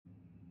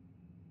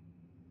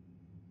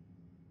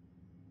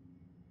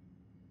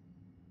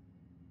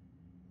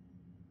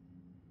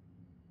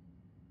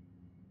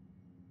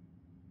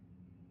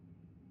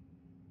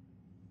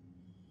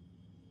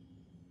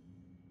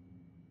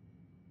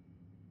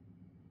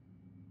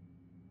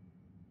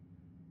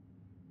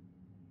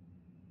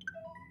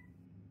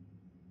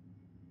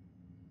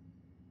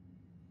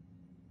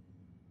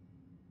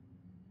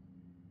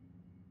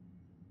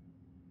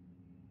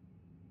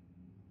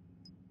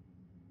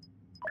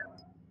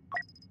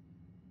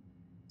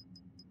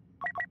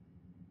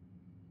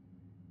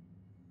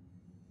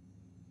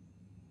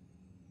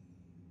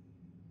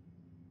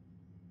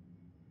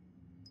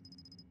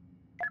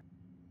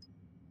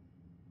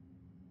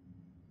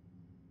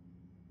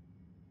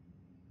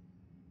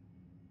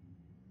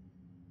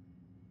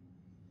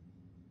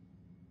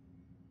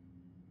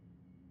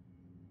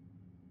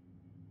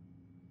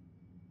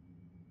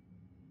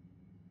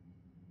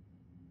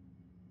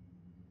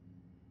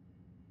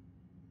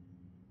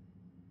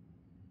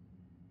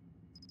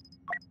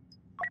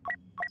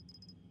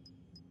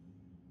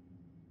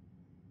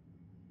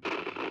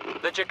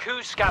The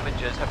jakku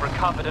scavengers have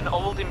recovered an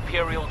old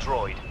Imperial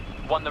droid,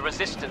 one the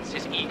Resistance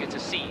is eager to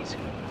seize.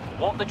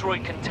 What the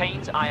droid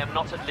contains, I am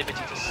not at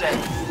liberty to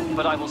say,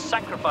 but I will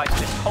sacrifice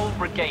this whole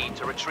brigade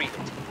to retrieve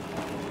it.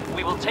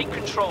 We will take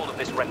control of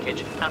this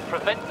wreckage and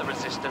prevent the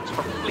Resistance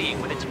from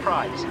fleeing with its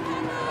prize.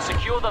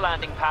 Secure the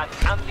landing pad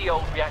and the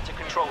old reactor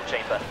control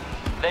chamber.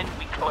 Then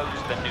we close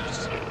the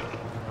noose.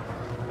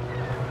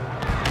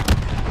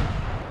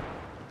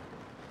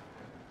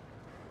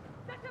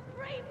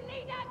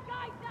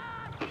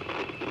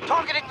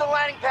 Targeting the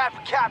landing pad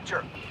for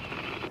capture.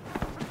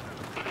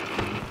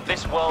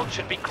 This world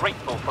should be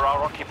grateful for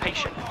our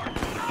occupation.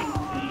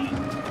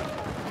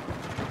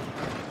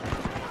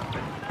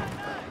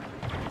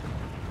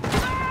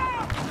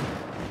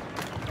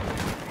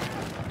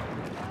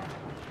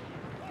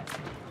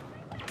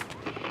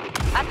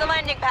 At the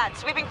landing pad,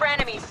 sweeping for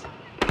enemies.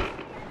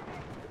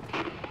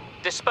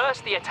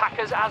 Disperse the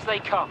attackers as they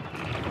come.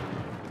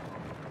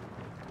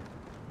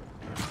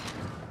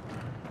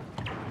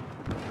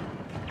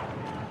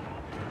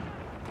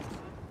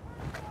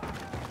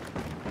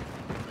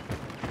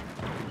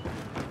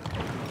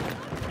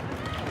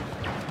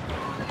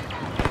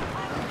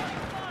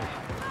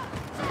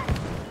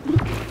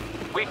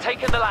 We've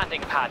taken the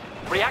landing pad.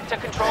 Reactor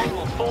control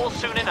will fall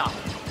soon enough.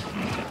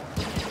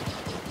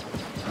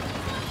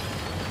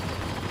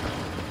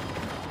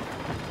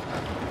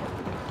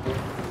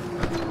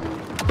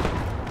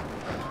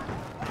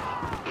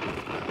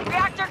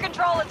 Reactor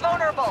control is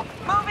vulnerable.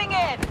 Moving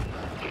in.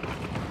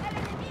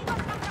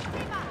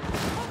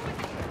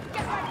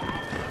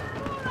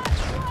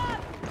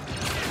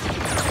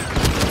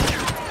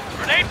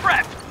 Grenade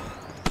prep!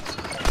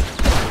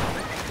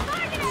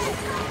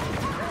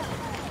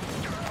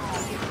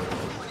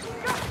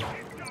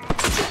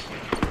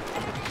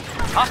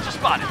 Hostile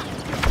spotted.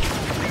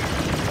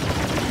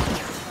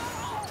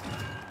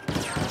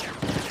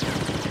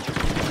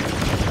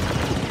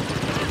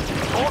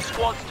 All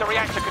squads to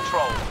reactor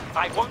control.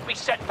 I won't be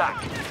set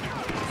back.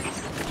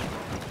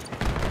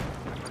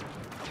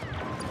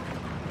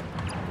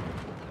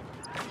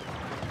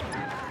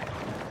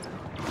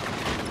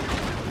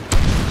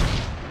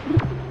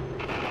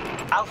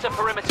 Outer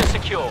perimeter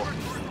secure.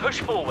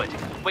 Push forward.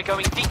 We're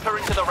going deeper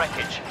into the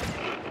wreckage.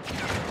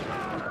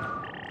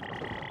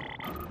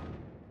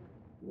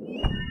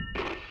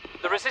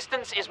 The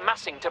Resistance is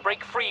massing to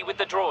break free with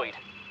the droid.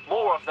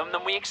 More of them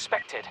than we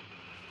expected.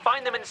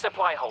 Find them in the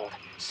supply hold,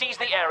 seize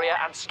the area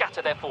and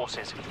scatter their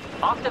forces.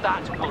 After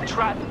that, we'll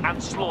trap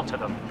and slaughter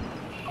them.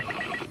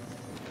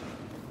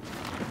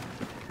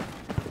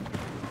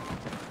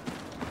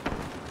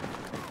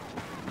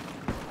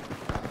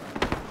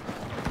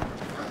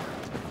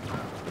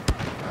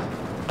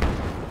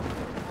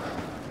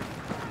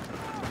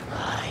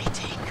 I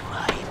take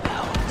my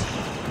bounty.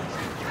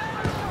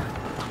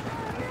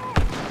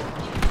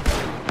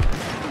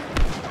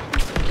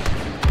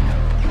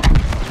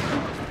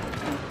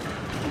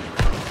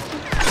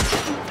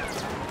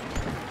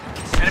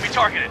 Enemy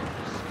targeted.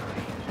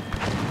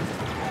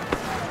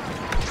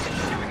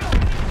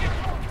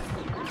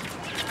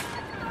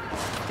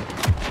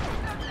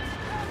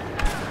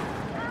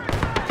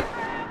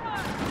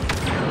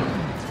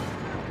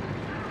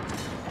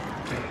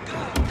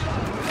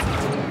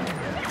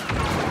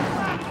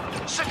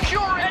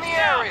 Secure any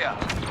area.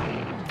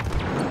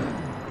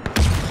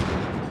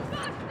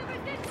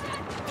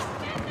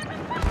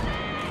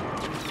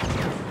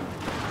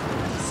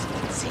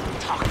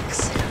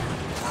 Toxin.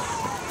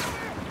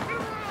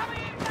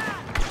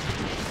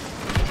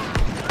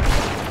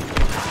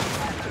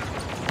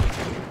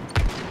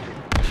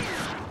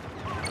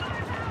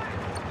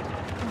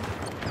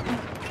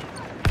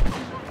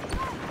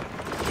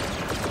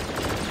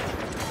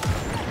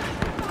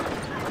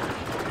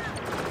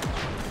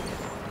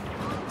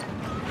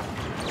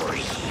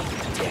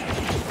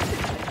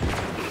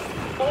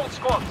 All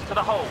squads to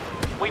the hold.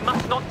 We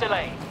must not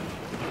delay.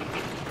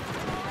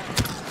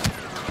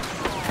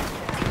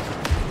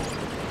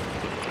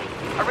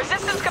 A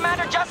Resistance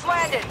commander just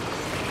landed.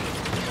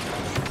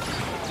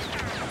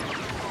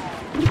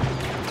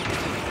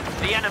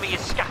 The enemy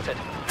is scattered.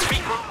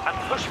 Regroup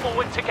and push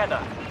forward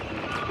together.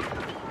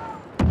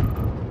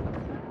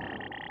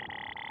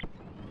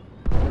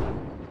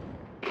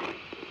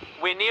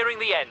 We're nearing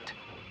the end.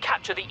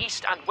 Capture the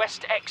east and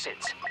west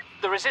exits.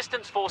 The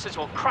Resistance forces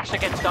will crash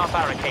against our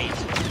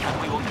barricades,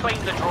 and we will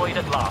claim the droid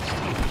at last.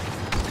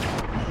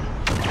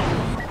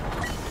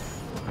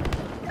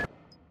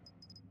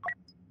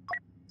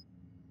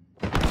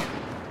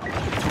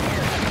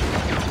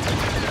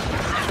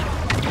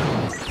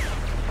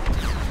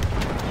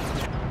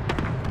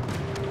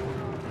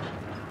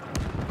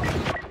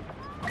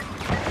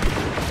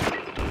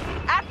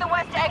 At the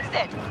west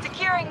exit.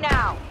 Securing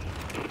now.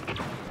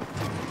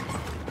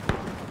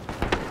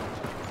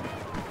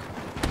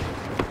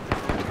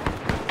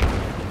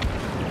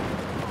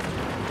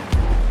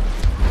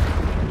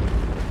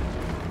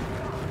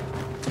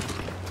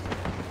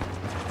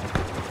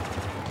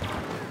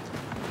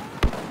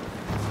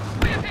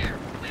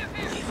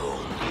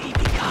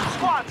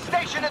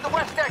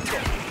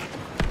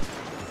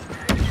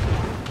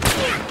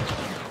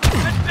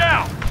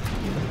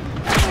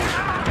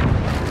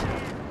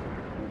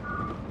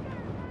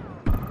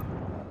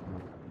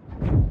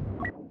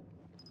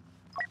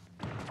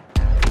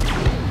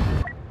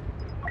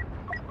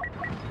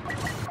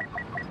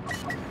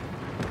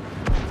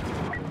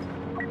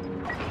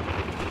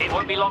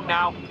 be long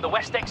now. The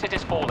west exit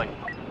is falling.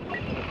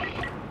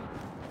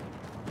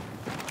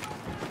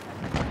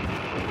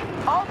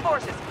 All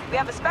forces, we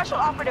have a special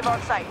operative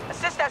on site.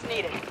 Assist as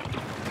needed.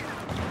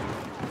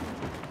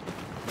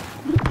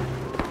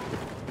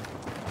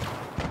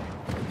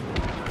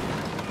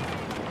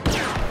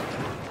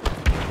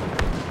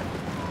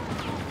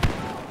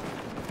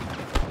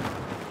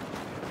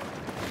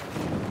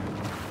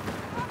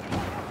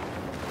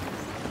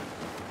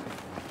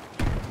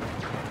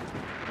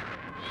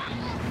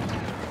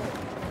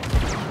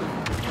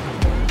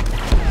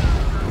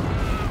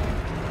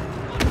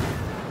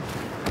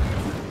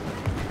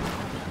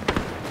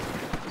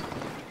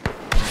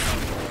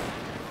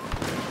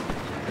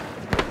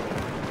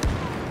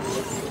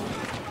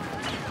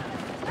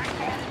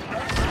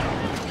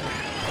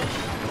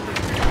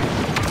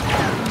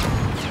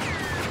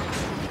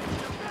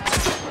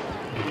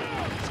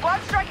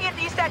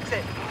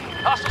 Exit.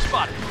 Hostile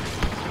spotted.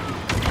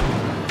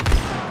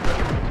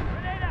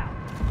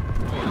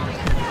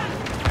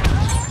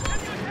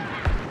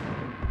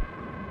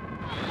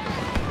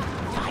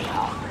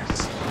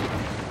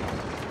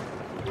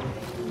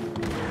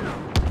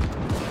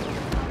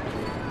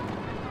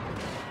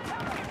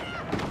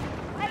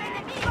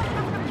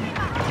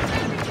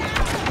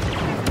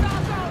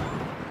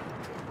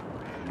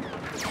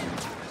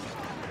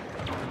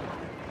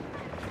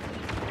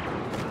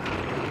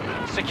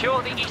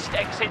 Secure the east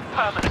exit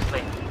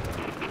permanently.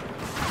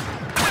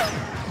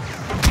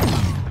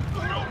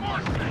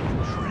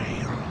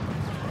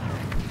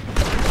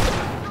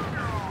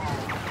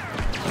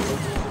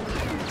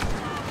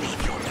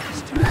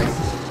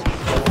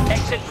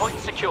 Exit point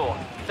secure.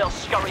 They'll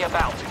scurry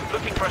about,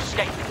 looking for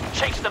escape.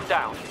 Chase them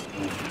down.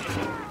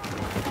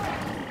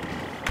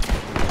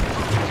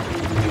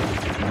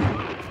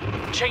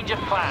 Change of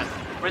plan.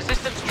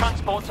 Resistance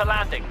transports are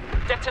landing.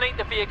 Detonate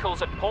the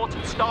vehicles at port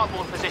and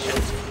starboard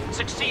positions.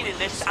 Succeed in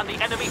this and the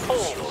enemy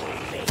falls.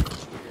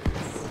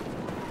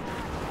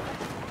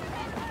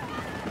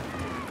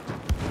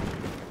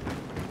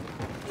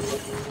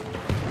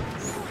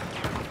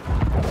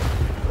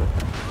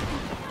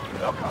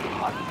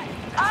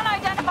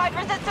 Unidentified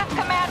resistance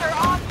commander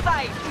on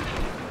site.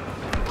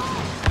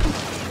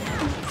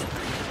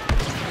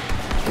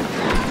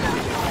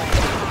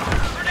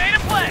 Grenade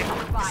in play!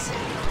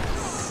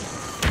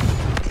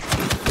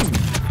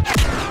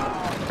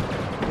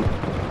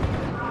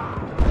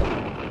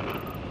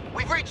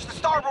 We've reached the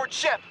starboard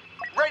ship.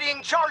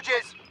 Readying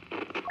charges.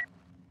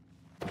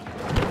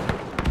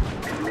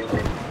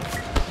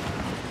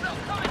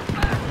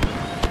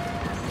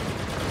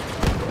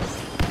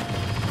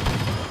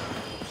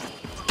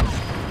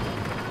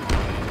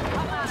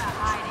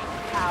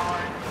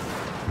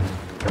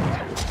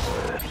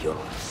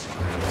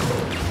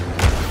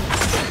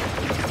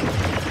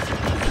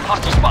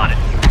 Hostile spotted!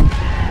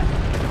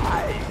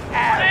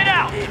 Grenade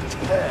out!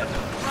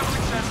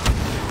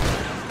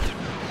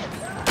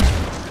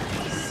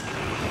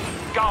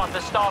 Guard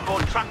the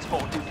starboard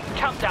transport.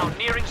 Countdown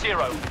nearing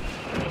 0.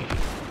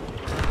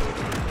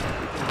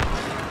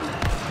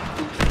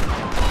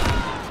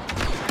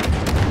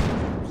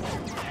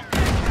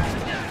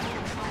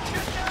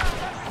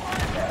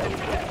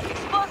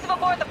 Explosive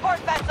aboard the port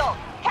vessel.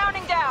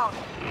 Counting down.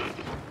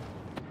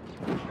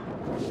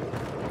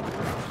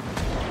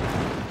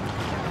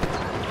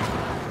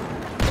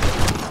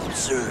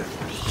 Observe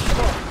me.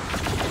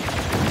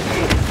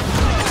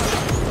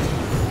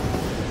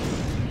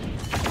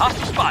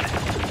 Hostile spotted!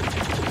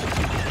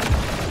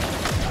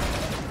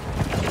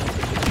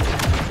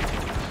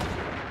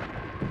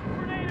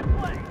 Grenade in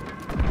play!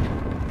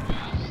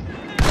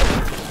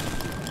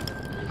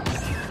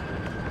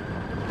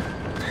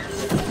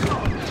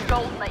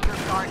 Don't let your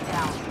guard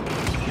down.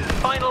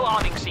 Final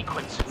arming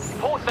sequence.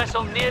 Port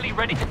vessel nearly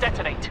ready to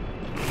detonate.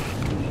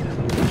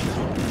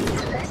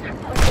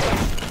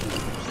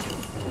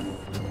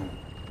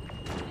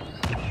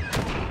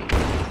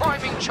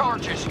 Priming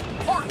charges.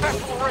 Port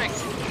vessel ring.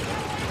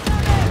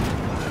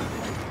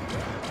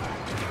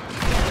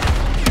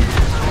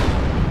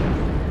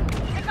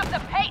 Pick up the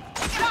pace.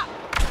 Get up.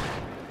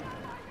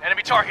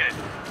 Enemy targeted.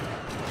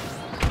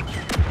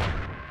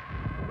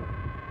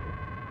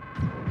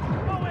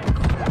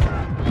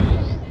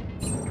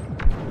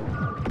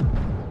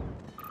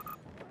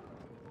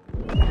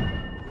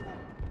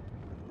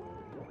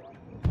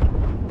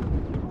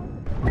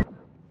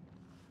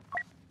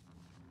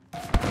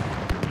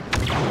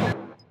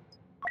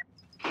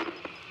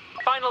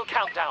 Final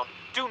countdown.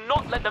 Do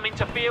not let them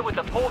interfere with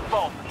the port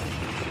bomb.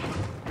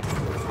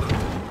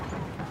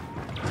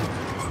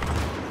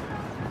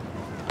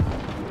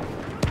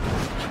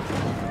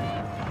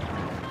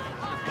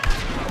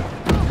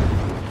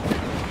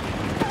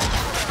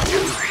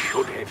 You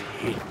should have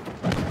hit.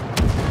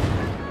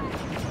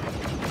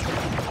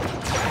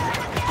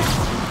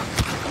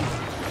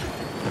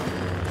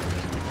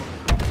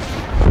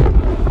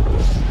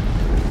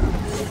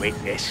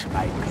 Witness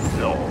my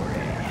glory.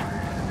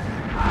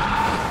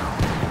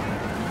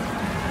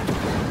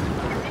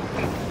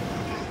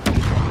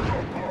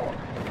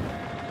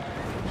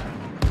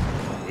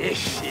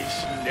 This is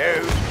no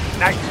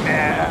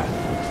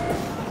nightmare.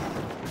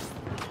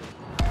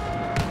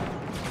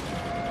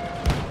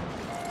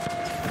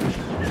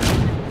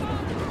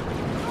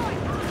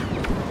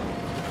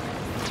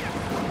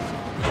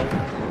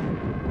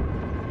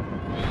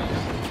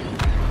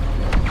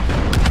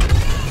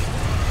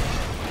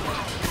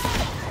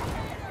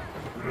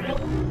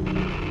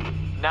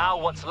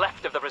 What's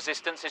left of the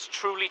Resistance is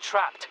truly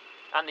trapped,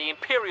 and the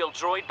Imperial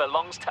droid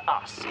belongs to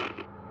us.